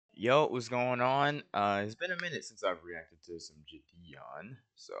Yo, what's going on? It's been a minute since I've reacted to some JiDion,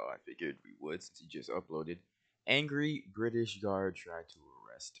 so I figured we would since he just uploaded. Angry British guard tried to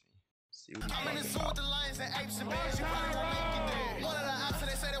arrest me. See what I'm in the he's zoo talking with the about. lions and apes and bears. You probably won't make it there. One of the ops,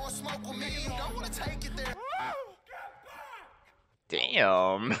 they say they want smoke with me. You don't want to take it there.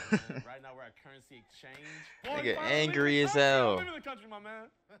 Damn. Right now we're at currency exchange. Nigga angry as hell. I'm in the country, my man.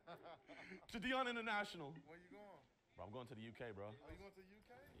 JiDion International. Where you going? Bro, I'm going to the UK, bro. Are you going to the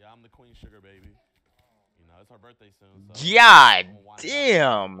UK? Yeah, I'm the Queen Sugar baby. You know, it's her birthday soon. So God I'm gonna wind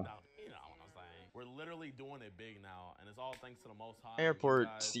damn. down. You know what I'm saying? We're literally doing it big now, and it's all thanks to the Most High. Airport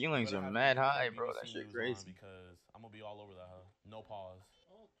You guys ceilings better are have mad your high, bro. That BBC shit News crazy. on because I'm gonna be all over that. Huh? No pause.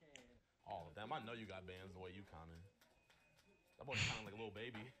 Okay. Oh damn! I know you got bands the way you counting. That boy's counting like a little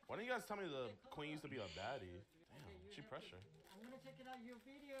baby. Why didn't you guys tell me the queen used to be a baddie? Damn, she pressure. I'm gonna check it out your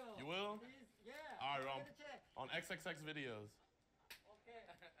video. You will? Please? Yeah. All right, Check. on XXX videos.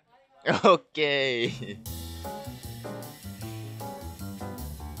 Okay. Okay.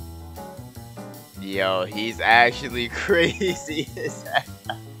 Yo, he's actually crazy as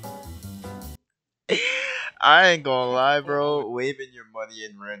hell. I ain't gonna lie, bro. Waving your money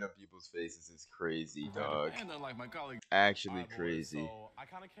in random people's faces is crazy, dog. And then, like my colleague. Actually Alright, boys, crazy. So I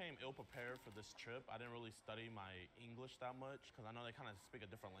kind of came ill prepared for this trip. I didn't really study my English that much because I know they kind of speak a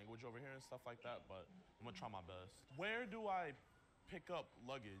different language over here and stuff like that. But I'm gonna try my best. Where do I pick up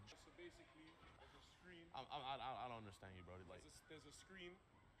luggage? So basically, there's a screen. I don't understand you, bro. Like There's a screen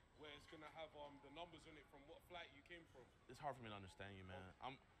where it's gonna have the numbers on it from what flight you came from. it's hard for me to understand you, man.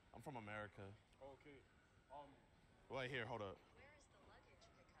 I'm from America. Okay. Wait, here, hold up.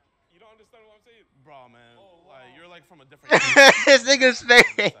 You don't understand what I'm saying? Bro, man, Oh, like wow. you're like from a different. This nigga's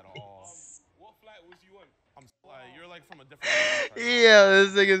face. At all. What flight was you on? I'm like you're like from a different. Yeah,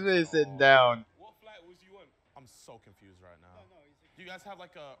 this nigga's face sitting down. What flight was you on? I'm so confused right now. Do you guys have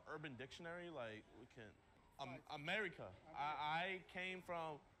like a urban dictionary? Like we can. America. I came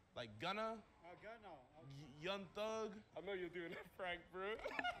from like Ghana. Young Thug. I know you're doing a prank, bro.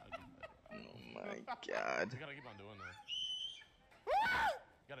 Oh my god. You gotta keep on doing that.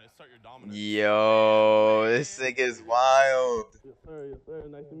 You gotta assert your dominance. Yo, this nigga's wild. Yes, sir. Yes, sir.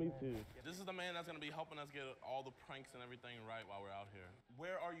 Nice to meet you. This is the man that's gonna be helping us get all the pranks and everything right while we're out here.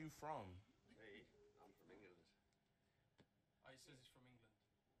 Where are you from? Hey, I'm from England. Oh, he says he's from England.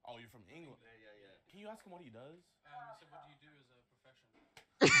 Oh, you're from England. Yeah. Can you ask him what he does? He said, what do you do as a profession?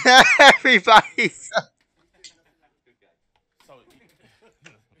 Everybody's. Good guy. So.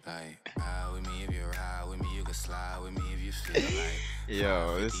 Like, ride with me if you ride with me, you can slide with me if you feel like.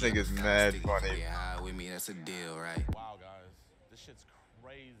 Yo, this nigga's mad funny. High with me, that's a deal, right? Wow, guys, this shit's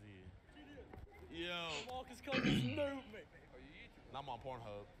crazy. Yo, Marcus Cole's noob, mate. I'm on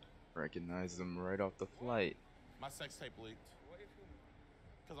Pornhub. Recognize him right off the flight. My sex tape leaked.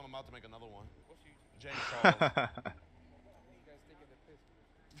 Because I'm about to make another one. James Charles.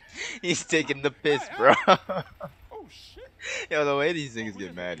 He's taking the piss, bro. Oh shit. Yo, the way these niggas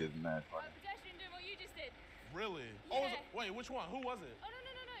get mad is mad funny. Pedestrian doing what you just did. Really? Yeah. Oh, wait, which one? Who was it? Oh,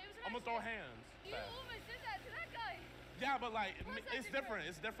 no. It was I'm gonna throw hands. You almost did that to that guy. Yeah, but like, How's that it's different.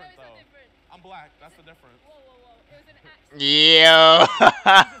 It's No, different it's not though. different. I'm black. That's the difference. Whoa. It was an accident. Yo.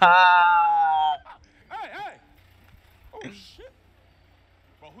 Hey. Oh shit.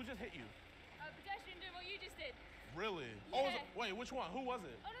 Bro, who just hit you? Pedestrian doing what you just did. Really? Yeah. Oh, wait, which one? Who was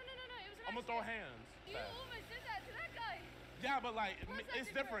it? Oh, no. It was an I'm gonna throw accident. hands. You almost did that to that guy. Yeah, but like, How's that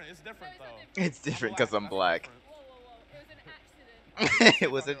it's different. It's different No, though. It's different because I'm black. Whoa. It was an accident.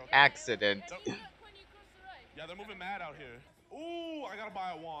 It was an accident. Look when you cross the road. Yeah, they're moving mad out here. Ooh, I gotta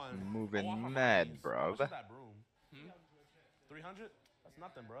buy a wand. Moving I want her mad, money. bruv. How much is that broom? 300? That's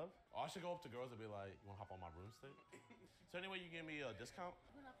nothing, bruv. Oh, I should go up to girls and be like, you wanna hop on my broomstick? So anyway, you give me a discount?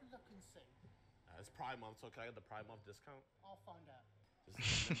 I'm gonna have to look and see. It's Pride Month, so can I get the Pride Month discount? I'll find out.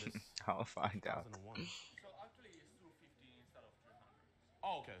 This is I'll find out. 2001. So actually, it's 250 instead of 300.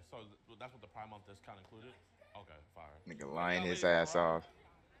 Oh, okay. So that's what the Pride Month discount included? Okay, fire. Nigga lying his ass off.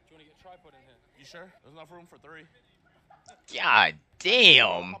 Do you want to get a tripod in here? You sure? There's enough room for 3? God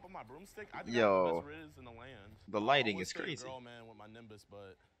damn. Hop on my broomstick? I think Yo. that's the best riz in the land. The lighting I always is say crazy. Girl, man, with my Nimbus,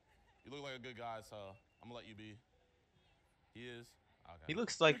 but you look like a good guy, so I'm gonna let you be. He is. Okay. He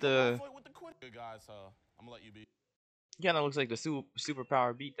looks like With the good guy, so I'm gonna let you be. He kind of looks like the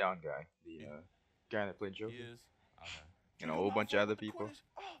superpower beatdown guy. The guy that played Joker. He is. Okay. And a whole bunch of other people.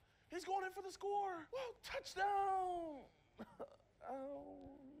 Oh, he's going in for the score. Whoa, touchdown.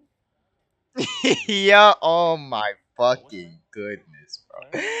 Oh. Yeah, oh my fucking goodness,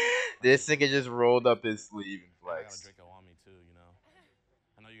 bro. This nigga just rolled up his sleeve and I got a flexed. Draco on me too, you know.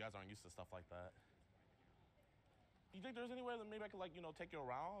 I know you guys aren't used to stuff like that. You you think there's any way that maybe I could, like, you know, take you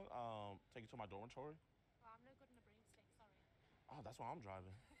around, take you to my dormitory? Well, I'm no good in a broomstick, sorry. Oh, that's why I'm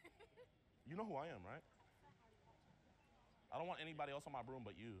driving. You know who I am, right? I don't want anybody else on my broom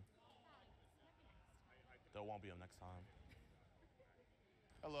but you. There won't be a next time.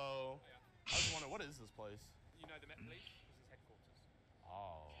 Hello. I was wondering, what is this place? You know the Met Police? This is headquarters.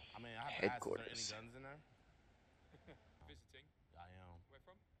 Oh, I mean, I have to ask, is there any guns in there? Visiting. I am. Where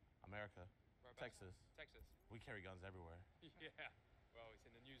from? America. Whereabouts? Texas. Texas. We carry guns everywhere. Yeah. Well, it's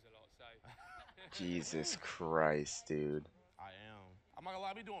in the news a lot, so. Jesus Christ, dude. I am. I'm not gonna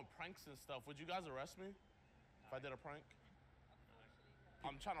lie, I be doing pranks and stuff. Would you guys arrest me if I did a prank?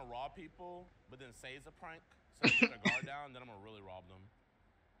 I'm trying to rob people, but then say it's a prank, so they get their guard down, and then I'm gonna really rob them.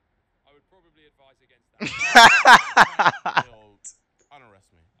 I would probably advise against that. They'll unarrest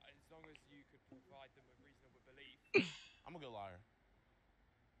me. As long as you could provide them with reasonable belief. I'm a good liar.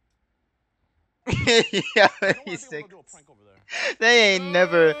 Yeah, You know what? I these think we're gonna do niggas. a prank over there. They ain't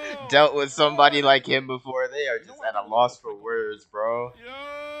never dealt with somebody like him before. They are You know just what? at a loss for words, bro.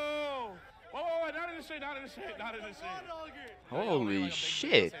 Yo! Whoa, not in the shade, not in the shade, not in the shade. Holy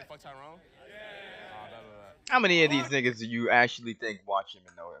shit. Fuck Tyrone? How many of these niggas do you actually think watch him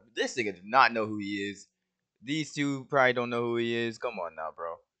and know him? This nigga does not know who he is. These two probably don't know who he is. Come on now,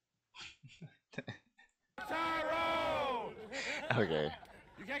 bro. Tyrone! Okay.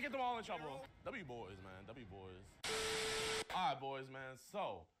 You can't get them all in trouble. W boys, man. W boys. All right, boys, man.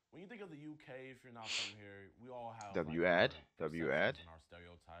 So, when you think of the UK, if you're not from here, we all have W like, ad, our W ad. perceptions and our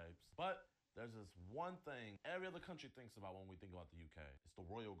stereotypes. But there's this one thing every other country thinks about when we think about the UK. It's the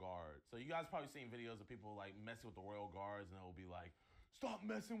Royal Guard. So you guys probably seen videos of people like messing with the Royal Guards, and it'll be like, "Stop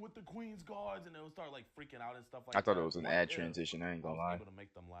messing with the Queen's Guards," and they'll start like freaking out and stuff like I that. thought it was an What ad if transition. I ain't I gonna was lie. able to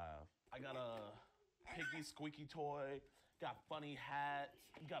make them laugh? I got a piggy squeaky toy, got funny hats,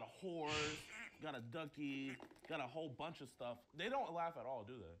 got a horse, got a ducky, got a whole bunch of stuff. They don't laugh at all,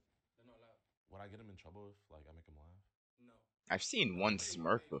 do they? They're not allowed. Would I get them in trouble if like I make them laugh? No. I've seen one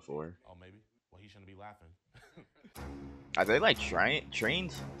smirk before. Oh, maybe. Well, he shouldn't be laughing. Are they like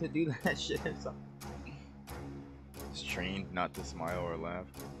trained to do that shit or something? Just trained not to smile or laugh.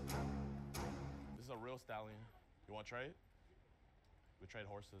 This is a real stallion. You want to trade? We trade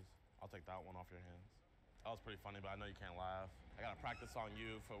horses. I'll take that one off your hands. That was pretty funny, but I know you can't laugh. I gotta practice on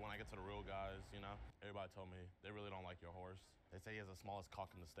you for when I get to the real guys, you know? Everybody told me they really don't like your horse. They say he has the smallest cock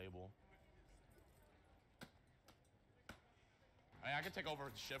in the stable. Hey, I can take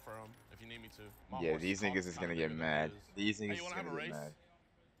over shit for him if you need me to. My Yeah, horse's these cock niggas is kinda gonna bigger get than mad. his. These Hey, niggas you is wanna have gonna a get race? mad.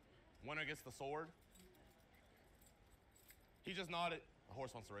 Winner gets the sword. He just nodded. The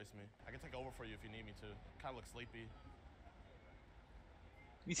horse wants to race me. I can take over for you if you need me to. Kind of look sleepy.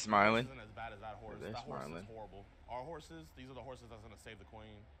 He's smiling. This isn't as bad as that horse. they're That horse smiling. is horrible. Our horses, these are the horses that's gonna save the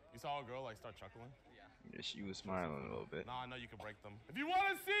queen. You saw a girl like start chuckling? Yeah, she was smiling a little bit. Nah, I know you can break them. If you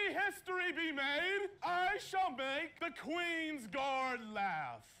want to see history be made, I shall make the Queen's Guard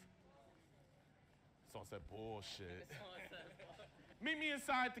laugh. Someone said bullshit. Meet me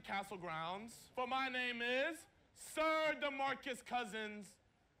inside the castle grounds, for my name is Sir DeMarcus Cousins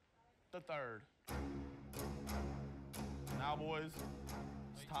III. Now, boys,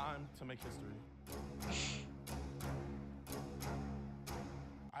 it's time to make history.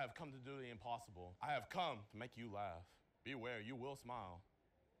 I have come to do the impossible. I have come to make you laugh. Beware, you will smile.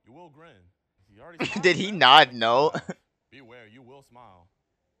 You will grin. You already smiled, Did he man. not know? Beware, you will smile.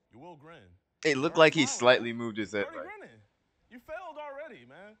 You will grin. It looked like he slightly moved his head. You're already grinning. You failed already,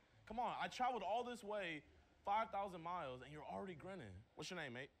 man. Come on, I traveled all this way, 5,000 miles, and you're already grinning. What's your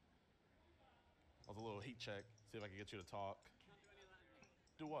name, mate? That was a little heat check. See if I can get you to talk.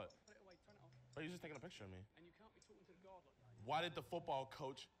 Do what? Put it away, turn it off. Oh, you're just taking a picture of me. And you can't be talking to the guard like that. Why did the football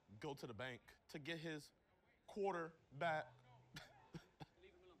coach go to the bank to get his quarterback?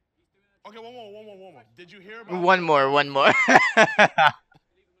 Okay, one more. Did you hear about One more. Okay,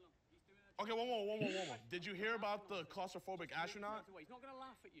 one more. Did you hear about the claustrophobic astronaut? He's not going to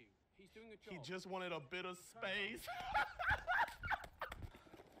laugh at you. He's doing a job. He just wanted a bit of space.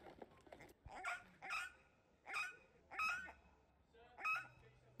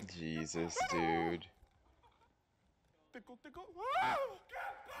 Jesus, dude. Tickle. Ah!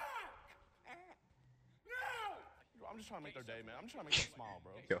 No! I'm just trying to make their day, man. I'm just trying to make them smile,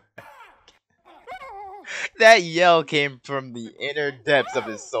 bro. Yo. That yell came from the inner depths of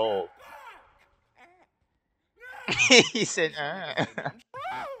his soul. He said, I'm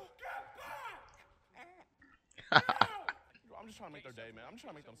just trying to make their day, man. I'm just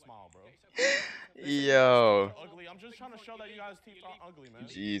trying to make them smile, bro. Yo. Ugly. I'm just trying to show that you guys' teeth aren't ugly, man.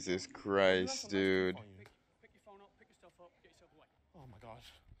 Jesus You have Christ, some nice teeth dude. on you. Pick your phone up, pick your stuff up, get yourself away. Oh my gosh.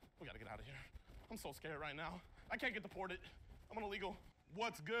 We gotta get out of here. I'm so scared right now. I can't get deported. I'm an illegal.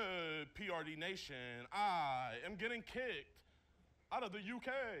 What's good, PRD Nation? I am getting kicked out of the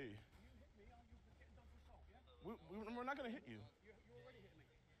UK. We're not gonna hit you.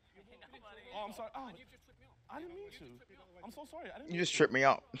 Oh, I'm sorry. Oh, I didn't mean to. I'm so sorry. I didn't You mean just to. tripped me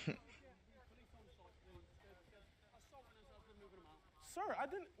out. Sir, I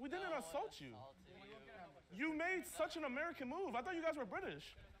didn't. We didn't assault you. You made such an American move. I thought you guys were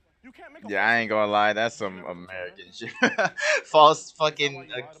British. You can't make a Yeah, false I ain't gonna lie. That's You some never returned? American shit. False Is that why fucking you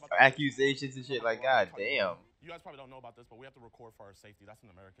lied about the accusations and British? shit. Like, Well, I'll god tell you damn. why. You guys probably don't know about this, but we have to record for our safety. That's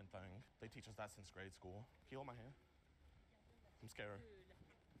an American thing. They teach us that since grade school. Can you hold my hand? I'm scared.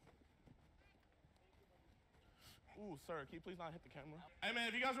 Ooh, sir, can you please not hit the camera? Hey, man,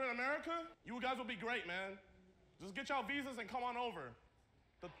 if you guys were in America, you guys would be great, man. Just get y'all visas and come on over.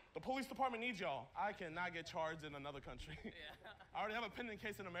 The police department needs y'all. I cannot get charged in another country. I already have a pending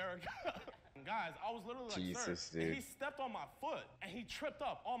case in America. Guys, I was literally like, Jesus, sir, and dude. he stepped on my foot, and he tripped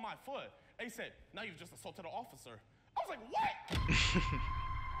up on my foot. And he said, now you've just assaulted an officer. I was like, what?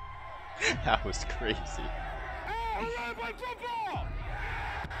 That was crazy. Hey, I'm ready to play football!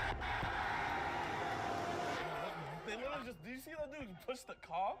 They literally just, do you see that dude push the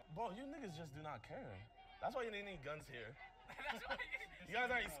car? Bro, you niggas just do not care. That's why you didn't need guns here. You guys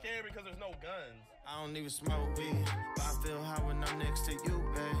ain't scared because there's no guns. I don't even smoke weed, but I feel high when I'm next to you,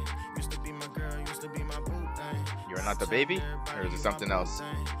 babe. Used to be my girl, used to be my boo thing. You're not the baby? Or is it something else?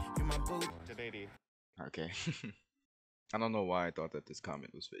 You my boo. JiDion. Okay. I don't know why I thought that this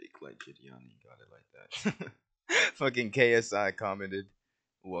comment was fake. Like, JiDion got it like that. Fucking KSI commented,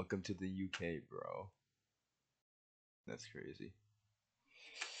 "Welcome to the UK, bro." That's crazy.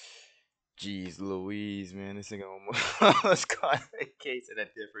 Jeez Louise, man. This nigga almost caught a case in a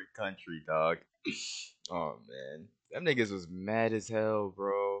different country, dog. Oh, man. Them niggas was mad as hell,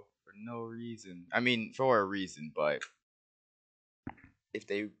 bro. For no reason. I mean, for a reason, but if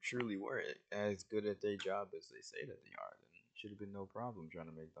they truly were as good at their job as they say that they are, then it should have been no problem trying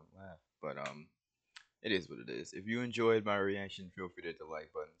to make them laugh. But, it is what it is. If you enjoyed my reaction, feel free to hit the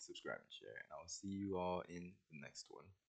like button, subscribe, and share. And I'll see you all in the next one.